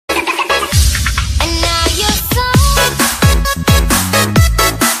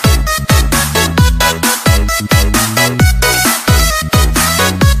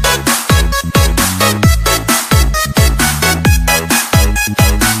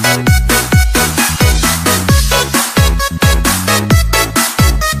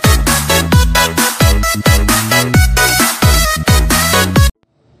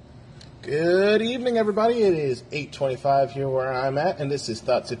everybody, it is 8:25 here where I'm at, and this is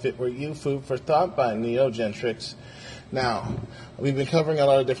Thoughts If It Were You, Food for Thought by Neogentrix. Now, we've been covering a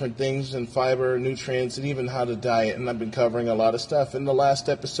lot of different things in fiber, nutrients, and even how to diet, and I've been covering a lot of stuff. In the last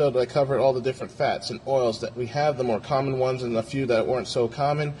episode, I covered all the different fats and oils that we have, the more common ones and a few that weren't so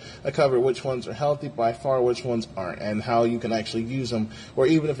common. I covered which ones are healthy, by far which ones aren't, and how you can actually use them, or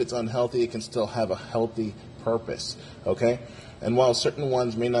even if it's unhealthy, it can still have a healthy purpose, okay? And while certain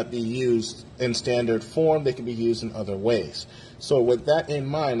ones may not be used in standard form, they can be used in other ways. So with that in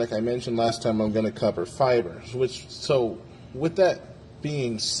mind, like I mentioned last time, I'm going to cover fiber. So with that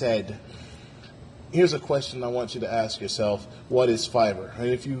being said, here's a question I want you to ask yourself. What is fiber? And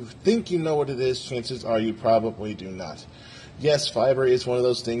if you think you know what it is, chances are you probably do not. Yes, fiber is one of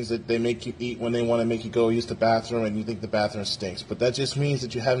those things that they make you eat when they want to make you go use the bathroom and you think the bathroom stinks. But that just means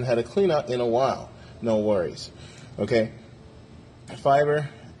that you haven't had a clean out in a while. No worries. Okay? Fiber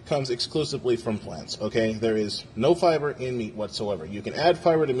comes exclusively from plants, okay? There is no fiber in meat whatsoever. You can add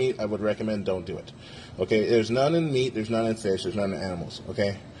fiber to meat. I would recommend don't do it, okay? There's none in meat. There's none in fish. There's none in animals,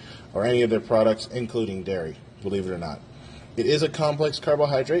 okay? Or any of their products, including dairy, believe it or not. It is a complex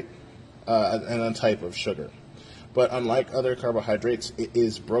carbohydrate and a type of sugar. But unlike other carbohydrates, it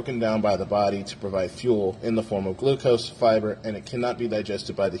is broken down by the body to provide fuel in the form of glucose, fiber, and it cannot be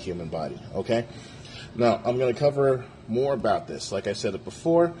digested by the human body, okay? Now, I'm going to cover more about this, like I said it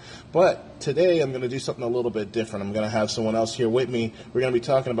before, but today I'm going to do something a little bit different. I'm going to have someone else here with me. We're going to be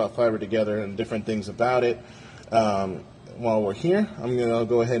talking about fiber together and different things about it. While we're here, I'm going to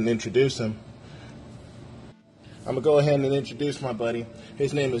go ahead and introduce him. I'm going to go ahead and introduce my buddy.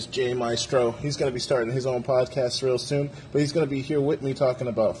 His name is Jay Maestro. He's going to be starting his own podcast real soon, but he's going to be here with me talking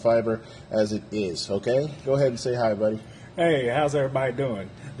about fiber as it is, okay? Go ahead and say hi, buddy. Hey, how's everybody doing?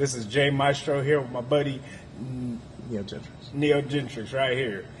 This is Jay Maestro here with my buddy Neogentrix right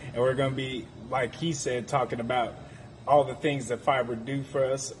here. And we're going to be, like he said, talking about all the things that fiber do for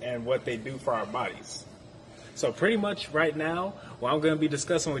us and what they do for our bodies. So pretty much right now, what I'm going to be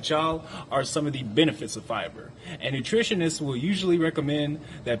discussing with y'all are some of the benefits of fiber. And nutritionists will usually recommend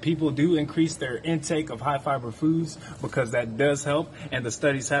that people do increase their intake of high fiber foods because that does help. And the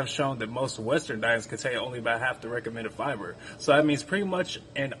studies have shown that most Western diets contain only about half the recommended fiber. So that means pretty much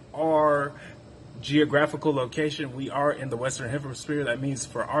in our geographical location, we are in the Western Hemisphere. That means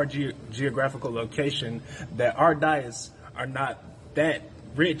for our geographical location that our diets are not that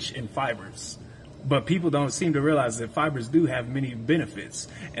rich in fibers. But people don't seem to realize that fibers do have many benefits.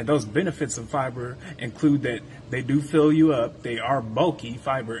 And those benefits of fiber include that they do fill you up, they are bulky,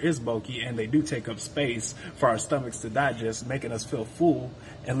 fiber is bulky, and they do take up space for our stomachs to digest, making us feel full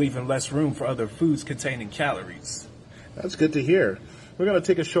and leaving less room for other foods containing calories. That's good to hear. We're going to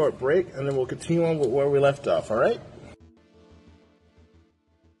take a short break, and then we'll continue on with where we left off, all right?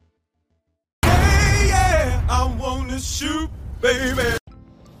 Hey, yeah, I want to shoot, baby.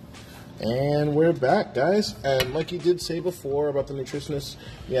 And we're back, guys. And like you did say before about the nutritionists,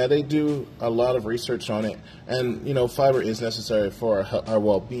 yeah, they do a lot of research on it. And, you know, fiber is necessary for our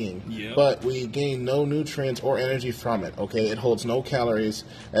well-being. Yep. But we gain no nutrients or energy from it, okay? It holds no calories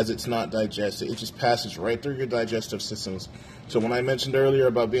as it's not digested. It just passes right through your digestive systems. So when I mentioned earlier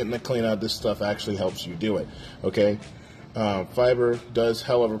about getting the clean out, this stuff actually helps you do it, okay? Fiber does,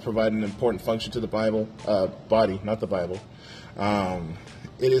 however, provide an important function to the body, not the Bible.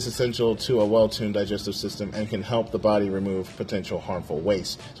 It is essential to a well-tuned digestive system and can help the body remove potential harmful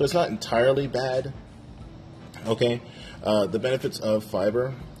waste. So it's not entirely bad, okay? The benefits of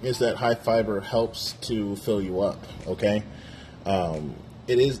fiber is that high fiber helps to fill you up, okay?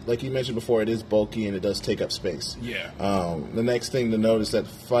 It is, like you mentioned before, it is bulky and it does take up space. Yeah. The next thing to note is that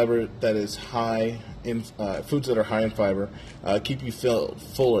fiber that is high in foods that are high in fiber keep you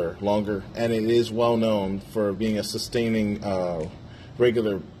fuller longer, and it is well known for being a sustaining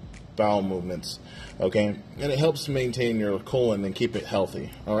regular bowel movements, okay? And it helps maintain your colon and keep it healthy,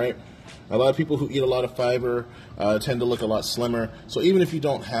 all right? A lot of people who eat a lot of fiber tend to look a lot slimmer. So even if you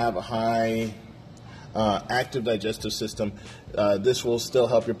don't have a high active digestive system, this will still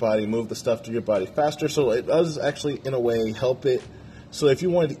help your body move the stuff through your body faster. So it does actually, in a way, help it. So if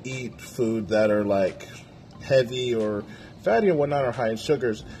you wanted to eat food that are like heavy or fatty and whatnot or high in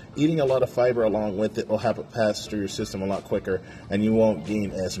sugars, eating a lot of fiber along with it will have it pass through your system a lot quicker, and you won't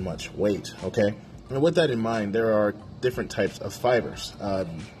gain as much weight, okay? And with that in mind, there are different types of fibers.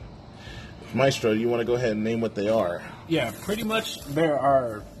 Maestro, you want to go ahead and name what they are? Yeah, pretty much there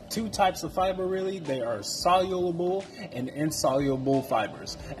are two types of fiber really. They are soluble and insoluble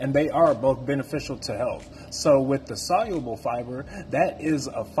fibers, and they are both beneficial to health. So with the soluble fiber, that is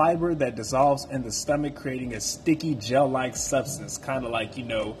a fiber that dissolves in the stomach, creating a sticky gel-like substance, kind of like,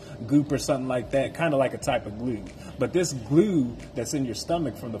 goop or something like that, kind of like a type of glue. But this glue that's in your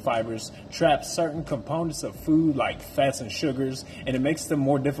stomach from the fibers traps certain components of food like fats and sugars, and it makes them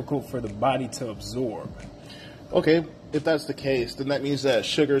more difficult for the body to absorb. Okay, if that's the case, then that means that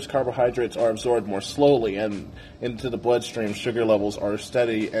sugars, carbohydrates are absorbed more slowly, and into the bloodstream, sugar levels are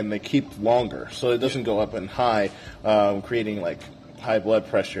steady and they keep longer, so it doesn't go up and high, creating like high blood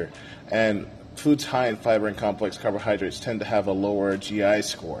pressure. And foods high in fiber and complex carbohydrates tend to have a lower GI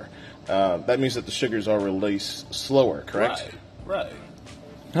score. That means that the sugars are released slower, correct? Right.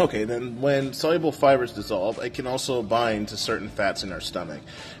 Okay, then when soluble fibers dissolve, it can also bind to certain fats in our stomach.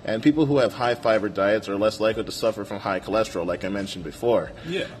 And people who have high fiber diets are less likely to suffer from high cholesterol, like I mentioned before.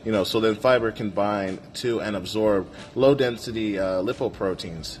 Yeah. So then fiber can bind to and absorb low-density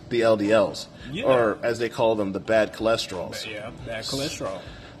lipoproteins, the LDLs, or as they call them, the bad cholesterols. Yeah, bad cholesterol.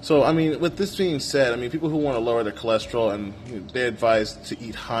 So, with this being said, people who want to lower their cholesterol, and they're advised to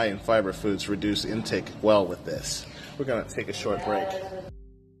eat high in fiber foods to reduce intake well with this. We're going to take a short break.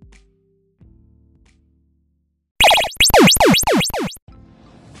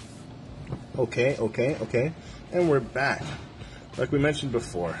 Okay. And we're back. Like we mentioned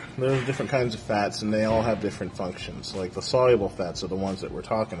before, there's different kinds of fats, and they all have different functions. Like the soluble fats are the ones that we're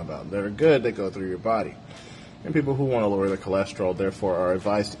talking about. They're good, they go through your body. And people who want to lower their cholesterol, therefore, are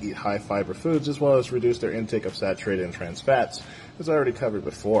advised to eat high-fiber foods as well as reduce their intake of saturated and trans fats, as I already covered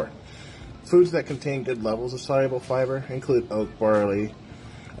before. Foods that contain good levels of soluble fiber include oat, barley,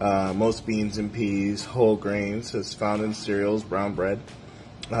 most beans and peas, whole grains, as found in cereals, brown bread,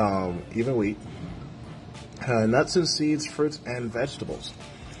 even wheat, nuts and seeds, fruits, and vegetables.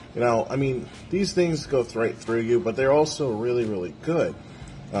 These things go right through you, but they're also really, really good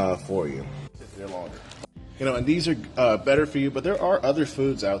for you if they're longer. And these are better for you, but there are other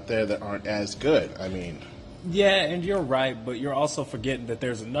foods out there that aren't as good. Yeah, and you're right, but you're also forgetting that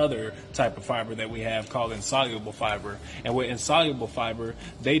there's another type of fiber that we have called insoluble fiber. And with insoluble fiber,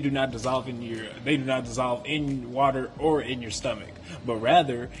 they do not dissolve in water or in your stomach, but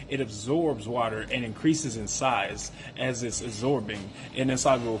rather it absorbs water and increases in size as it's absorbing. And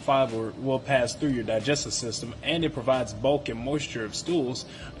insoluble fiber will pass through your digestive system, and it provides bulk and moisture of stools,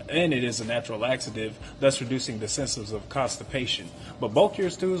 and it is a natural laxative, thus reducing the symptoms of constipation. But bulkier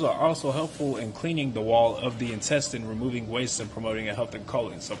stools are also helpful in cleaning the wall of the intestine, removing waste and promoting a healthy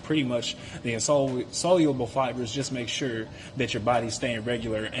colon. So pretty much the insoluble fibers just make sure that your body's staying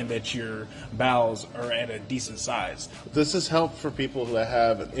regular and that your bowels are at a decent size. This has helped for people who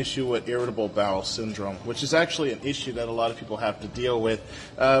have an issue with irritable bowel syndrome, which is actually an issue that a lot of people have to deal with.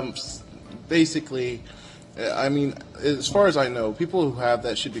 As far as I know, people who have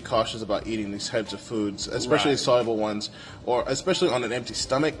that should be cautious about eating these types of foods, especially soluble ones, or especially on an empty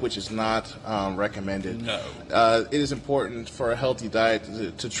stomach, which is not recommended. No. It is important for a healthy diet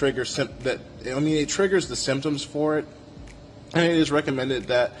to trigger it triggers the symptoms for it. And it is recommended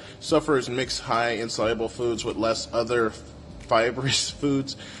that sufferers mix high insoluble foods with less other fibrous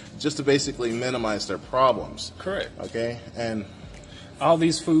foods, just to basically minimize their problems. Correct. Okay, and all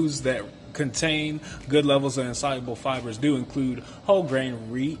these foods that contain good levels of insoluble fibers do include whole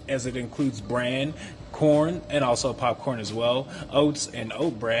grain wheat, as it includes bran, corn, and also popcorn as well, oats and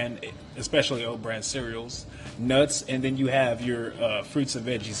oat bran, especially oat bran cereals, nuts, and then you have your fruits and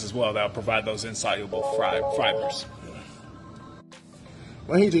veggies as well that will provide those insoluble fibers.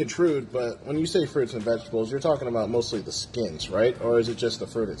 I hate to intrude, but when you say fruits and vegetables, you're talking about mostly the skins, right? Or is it just the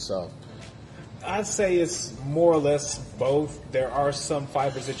fruit itself? I'd say it's more or less both. There are some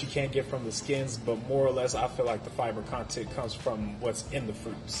fibers that you can't get from the skins, but more or less I feel like the fiber content comes from what's in the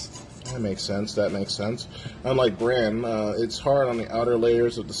fruits. That makes sense. Unlike bran, it's hard on the outer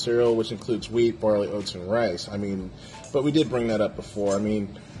layers of the cereal, which includes wheat, barley, oats, and rice. But we did bring that up before.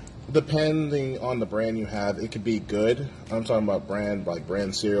 Depending on the brand you have, it could be good. I'm talking about brand, like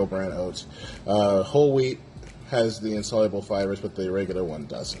bran cereal, bran oats. Whole wheat has the insoluble fibers, but the regular one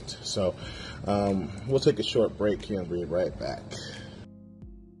doesn't. So we'll take a short break here and be right back.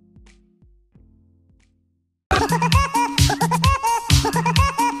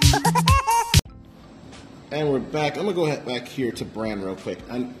 And we're back. I'm going to go back here to bran real quick.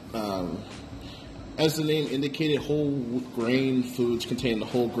 As the name indicated, whole grain foods contain the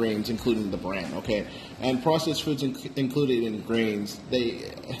whole grains, including the bran, okay? And processed foods included in grains,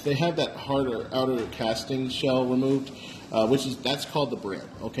 they have that harder outer casting shell removed, that's called the bran,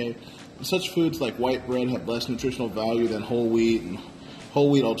 okay? Such foods like white bread have less nutritional value than whole wheat, and whole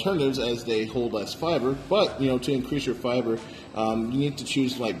wheat alternatives as they hold less fiber. But to increase your fiber, you need to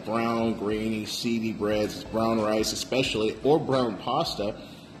choose like brown, grainy, seedy breads, brown rice especially, or brown pasta.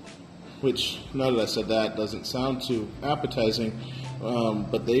 Which, now that I said that, doesn't sound too appetizing,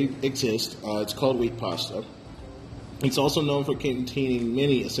 but they exist. It's called wheat pasta. It's also known for containing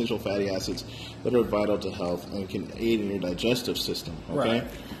many essential fatty acids that are vital to health and can aid in your digestive system. Okay.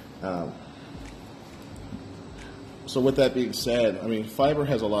 Right. So with that being said, I mean, fiber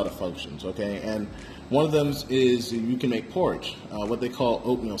has a lot of functions, okay? And one of them is you can make porridge, what they call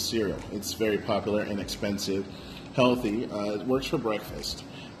oatmeal cereal. It's very popular, inexpensive, healthy. It works for breakfast.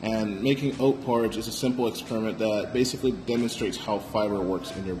 And making oat porridge is a simple experiment that basically demonstrates how fiber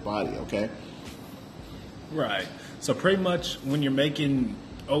works in your body, okay? Right. So pretty much when you're making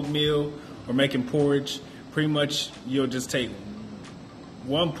oatmeal or making porridge, pretty much you'll just take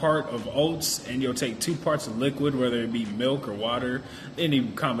 1 part of oats and you'll take 2 parts of liquid, whether it be milk or water. Any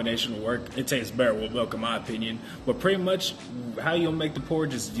combination will work. It tastes better with milk, in my opinion. But pretty much how you'll make the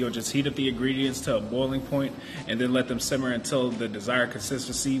porridge is you'll just heat up the ingredients to a boiling point and then let them simmer until the desired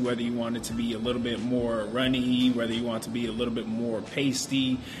consistency, whether you want it to be a little bit more runny, whether you want it to be a little bit more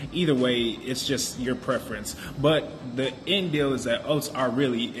pasty. Either way, it's just your preference. But the end deal is that oats are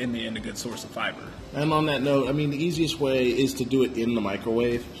really, in the end, a good source of fiber. And on that note, I mean, the easiest way is to do it in the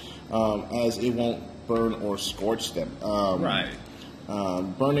microwave, as it won't burn or scorch them. Right.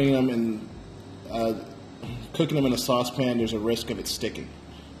 Burning them and cooking them in a saucepan, there's a risk of it sticking.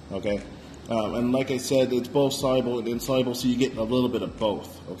 Okay? And like I said, it's both soluble and insoluble, so you get a little bit of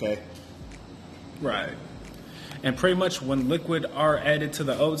both. Okay? Right. And pretty much when liquid are added to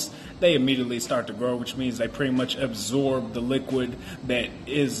the oats, they immediately start to grow, which means they pretty much absorb the liquid that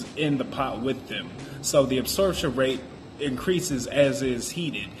is in the pot with them. So the absorption rate increases as is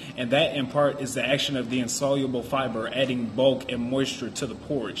heated, and that in part is the action of the insoluble fiber adding bulk and moisture to the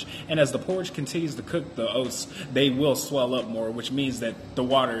porridge. And as the porridge continues to cook the oats, they will swell up more, which means that the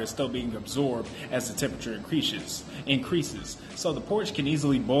water is still being absorbed as the temperature increases. So the porridge can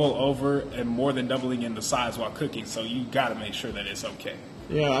easily boil over and more than doubling in the size while cooking, so you got to make sure that it's okay.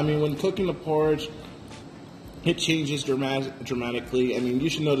 Yeah, I mean, when cooking the porridge, it changes dramatically. I mean, you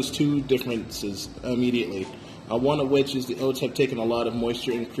should notice 2 differences immediately. One of which is the oats have taken a lot of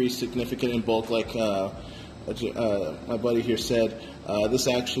moisture, increased significant in bulk, like my buddy here said. This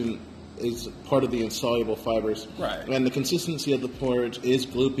action is part of the insoluble fibers. Right. And the consistency of the porridge is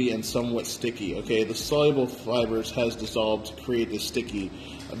gloopy and somewhat sticky. Okay, the soluble fibers has dissolved to create this sticky,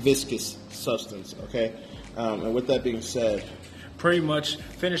 viscous substance. Okay, and with that being said, pretty much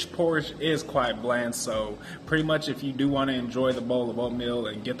finished porridge is quite bland, so pretty much if you do want to enjoy the bowl of oatmeal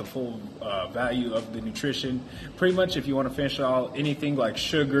and get the full value of the nutrition, pretty much if you want to finish it all, anything like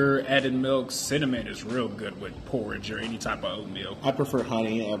sugar, added milk, cinnamon is real good with porridge or any type of oatmeal. I prefer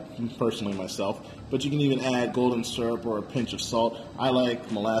honey, personally myself, but you can even add golden syrup or a pinch of salt. I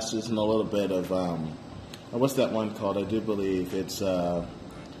like molasses and a little bit of, what's that one called? I do believe it's a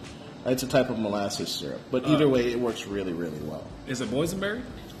type of molasses syrup. But either way, it works really, really well. Is it boysenberry?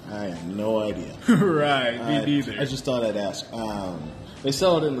 I have no idea. Right, me neither. I just thought I'd ask. They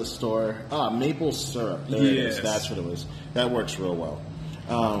sell it in the store. Maple syrup. There it is. That's what it was. That works real well.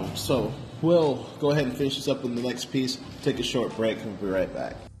 So we'll go ahead and finish this up in the next piece. Take a short break and we'll be right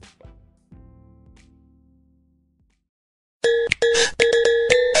back.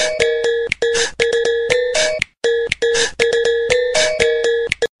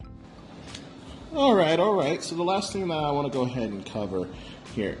 All right. So the last thing that I want to go ahead and cover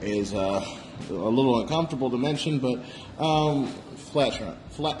here is a little uncomfortable to mention, but how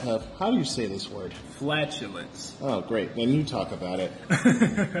do you say this word? Flatulence. Oh, great. Then you talk about it.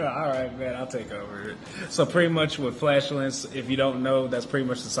 All right, man, I'll take over it. So pretty much with flatulence, if you don't know, that's pretty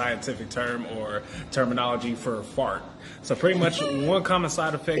much the scientific term or terminology for fart. So pretty much one common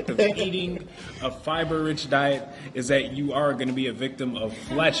side effect of eating a fiber-rich diet is that you are going to be a victim of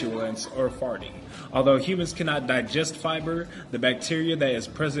flatulence or farting. Although humans cannot digest fiber, the bacteria that is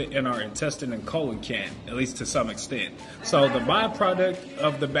present in our intestine and colon can, at least to some extent. So the byproduct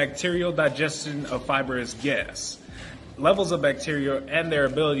of the bacterial digestion of fiber is gas. Levels of bacteria and their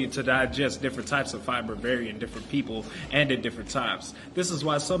ability to digest different types of fiber vary in different people and at different times. This is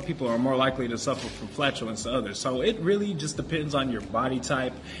why some people are more likely to suffer from flatulence than others. So it really just depends on your body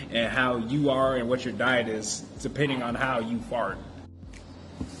type and how you are and what your diet is, depending on how you fart.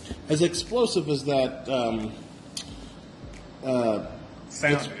 As explosive as that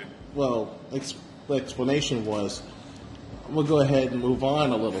explanation was, we'll go ahead and move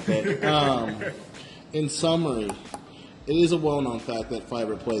on a little bit. In summary, it is a well-known fact that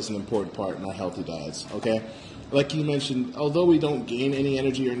fiber plays an important part in our healthy diets, okay? like you mentioned, although we don't gain any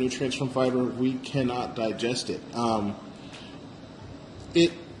energy or nutrients from fiber, we cannot digest it.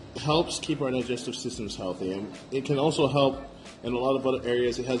 It helps keep our digestive systems healthy, and it can also help in a lot of other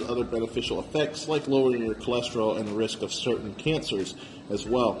areas. It has other beneficial effects, like lowering your cholesterol and the risk of certain cancers as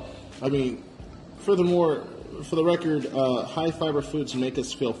well. I mean, furthermore, for the record, high fiber foods make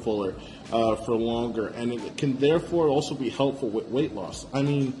us feel fuller for longer, and it can therefore also be helpful with weight loss. I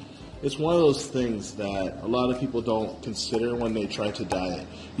mean, it's one of those things that a lot of people don't consider when they try to diet.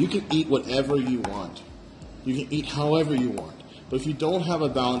 You can eat whatever you want. You can eat however you want. But if you don't have a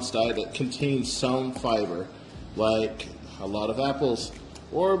balanced diet that contains some fiber, like a lot of apples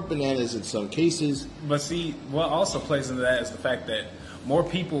or bananas in some cases. But see, what also plays into that is the fact that more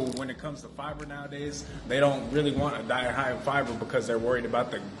people, when it comes to fiber nowadays, they don't really want a diet high in fiber because they're worried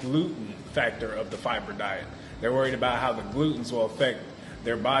about the gluten factor of the fiber diet. They're worried about how the glutens will affect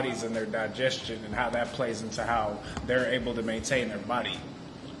their bodies and their digestion and how that plays into how they're able to maintain their body.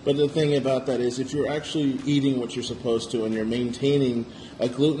 But the thing about that is if you're actually eating what you're supposed to and you're maintaining a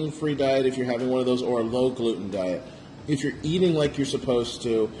gluten-free diet, if you're having one of those, or a low-gluten diet, if you're eating like you're supposed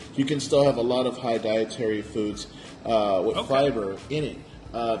to, you can still have a lot of high dietary foods with fiber in it.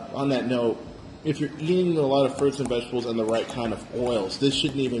 On that note, if you're eating a lot of fruits and vegetables and the right kind of oils, this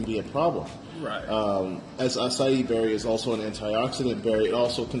shouldn't even be a problem. Right. As acai berry is also an antioxidant berry, it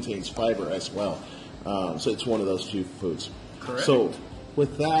also contains fiber as well. So it's one of those few foods. Correct. So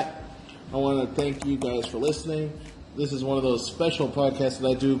with that, I want to thank you guys for listening. This is one of those special podcasts that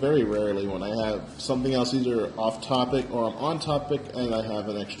I do very rarely when I have something else either off topic or I'm on topic and I have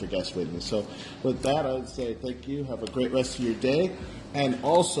an extra guest with me. So with that, I would say thank you. Have a great rest of your day. And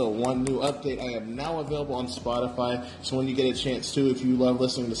also, one new update, I am now available on Spotify. So when you get a chance to, if you love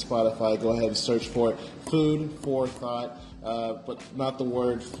listening to Spotify, go ahead and search for it. Food for Thought, but not the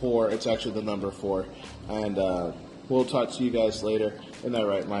word for, it's actually the number 4. And we'll talk to you guys later. Isn't that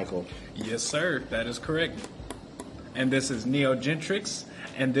right, Michael? Yes, sir. That is correct. And this is Neo Gentrix,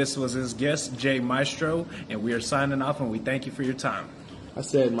 and this was his guest, Jay Maestro, and we are signing off, and we thank you for your time. I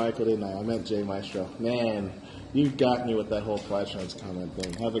said Michael, didn't I? I meant Jay Maestro. Man, you got me with that whole Flash Trans comment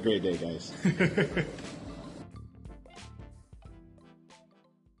thing. Have a great day, guys.